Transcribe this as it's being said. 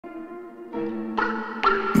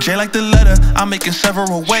J like the letter, I'm making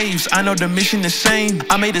several waves. I know the mission the same.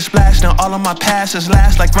 I made a splash, now all of my passes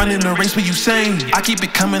last like running a race with Usain. I keep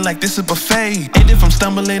it coming like this a buffet. And if I'm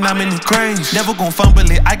stumbling, I'm in the graves. Never gon' fumble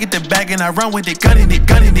it, I get the bag and I run with it. Gunning it,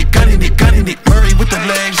 gunning it, gunning it, gunning it. Murray with the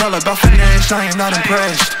legs, all about finesse, I am not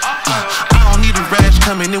impressed. I don't need a rest,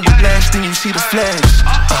 coming in with last, then you see the flash.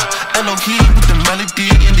 Elohim with the melody,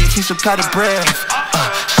 and then he supply the breath.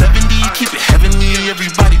 70, keep it heavenly,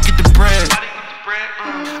 everybody get the bread.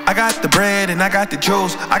 I got the bread and I got the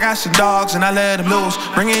juice. I got some dogs and I let them loose.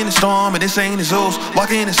 Bring in the storm and this ain't the Zeus.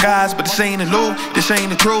 Walk in the skies but this ain't the loot. This ain't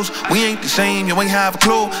the truth, we ain't the same, you ain't have a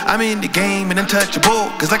clue. I'm in the game and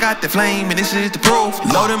untouchable, cause I got the flame and this is the proof.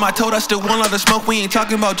 Loading my tote, I still want all the smoke. We ain't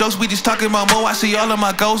talking about jokes, we just talking about more. I see all of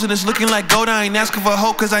my goals and it's looking like gold. I ain't asking for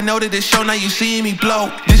hope cause I know that it's show. Now you seeing me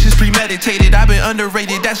blow. This is premeditated, I've been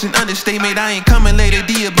underrated, that's an understatement. I ain't coming later,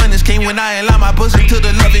 the abundance came when I allow my bosom to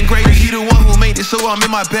the loving greatest. He the one who made it, so I'm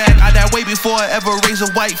in my bag. I died way before I ever raise a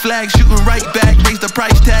white flag. Shooting right back, raise the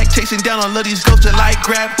price tag. Chasing down all of these ghosts to light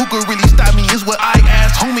grab. Who could really stop me is what I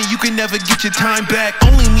ask. Homie, you can never get your time back.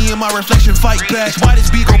 Only me and my reflection fight back. That's why this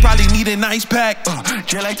beat gon' probably need an ice pack.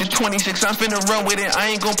 J like the 26, I'm finna run with it. I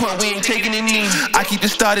ain't gon' punt, we ain't taking it knee. I keep the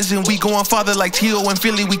starters and we going farther like T.O. and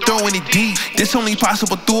Philly, we throwing it deep. This only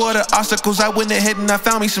possible through all the obstacles. I went ahead and I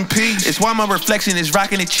found me some peace. It's why my reflection is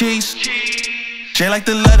rocking the cheese. J like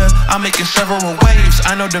the letter, I'm making several waves.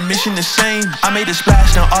 I know the mission the same. I made a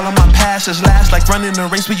splash, now all of my passes last like running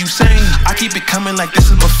a race with Usain. I keep it coming like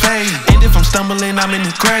this is buffet. And if I'm stumbling, I'm in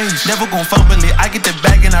the graves. Never gon' fumble it, I get the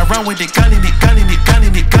bag and I run with it. Gunning it, gunning it,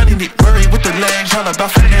 gunning it, gunning it. Murray with the legs, all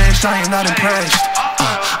about finesse, I am not impressed.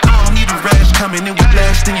 I don't need a rest, coming in with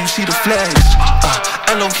last, then you see the flash.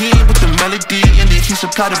 Elohim with the melody, and then he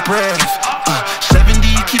supply the breath. 70,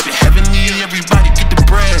 keep it heavenly, everybody get the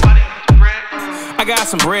bread. I got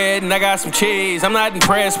some bread and I got some cheese. I'm not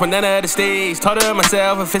impressed with none of the steez. Told her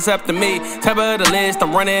myself if it's up to me. Top of the list,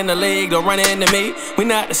 I'm running the league, don't run into me. We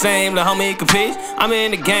not the same, the homie compete. I'm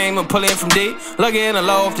in the game, I'm pulling from deep. Lugging a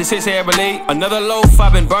loaf, this is everly. Another loaf,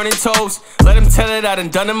 I've been burning toast. Let him tell it, I done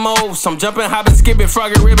done the most. I'm jumping, hopping, skipping,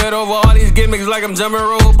 frogging, ribbon over all these gimmicks like I'm jumping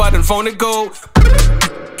rope. I done phoned the gold.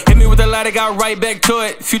 Hit me with a light, I got right back to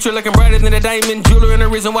it. Future looking brighter than a diamond jeweler. And the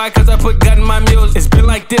reason why, cause I put God in my meals. It's been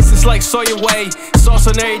like this, it's like Sawyer Way. Sauce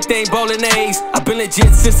on everything, bolognese. I've been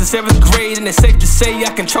legit since the 7th grade. And it's safe to say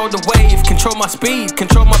I control the wave. Control my speed,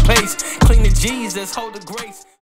 control my pace. Clean the Jesus, hold the grace.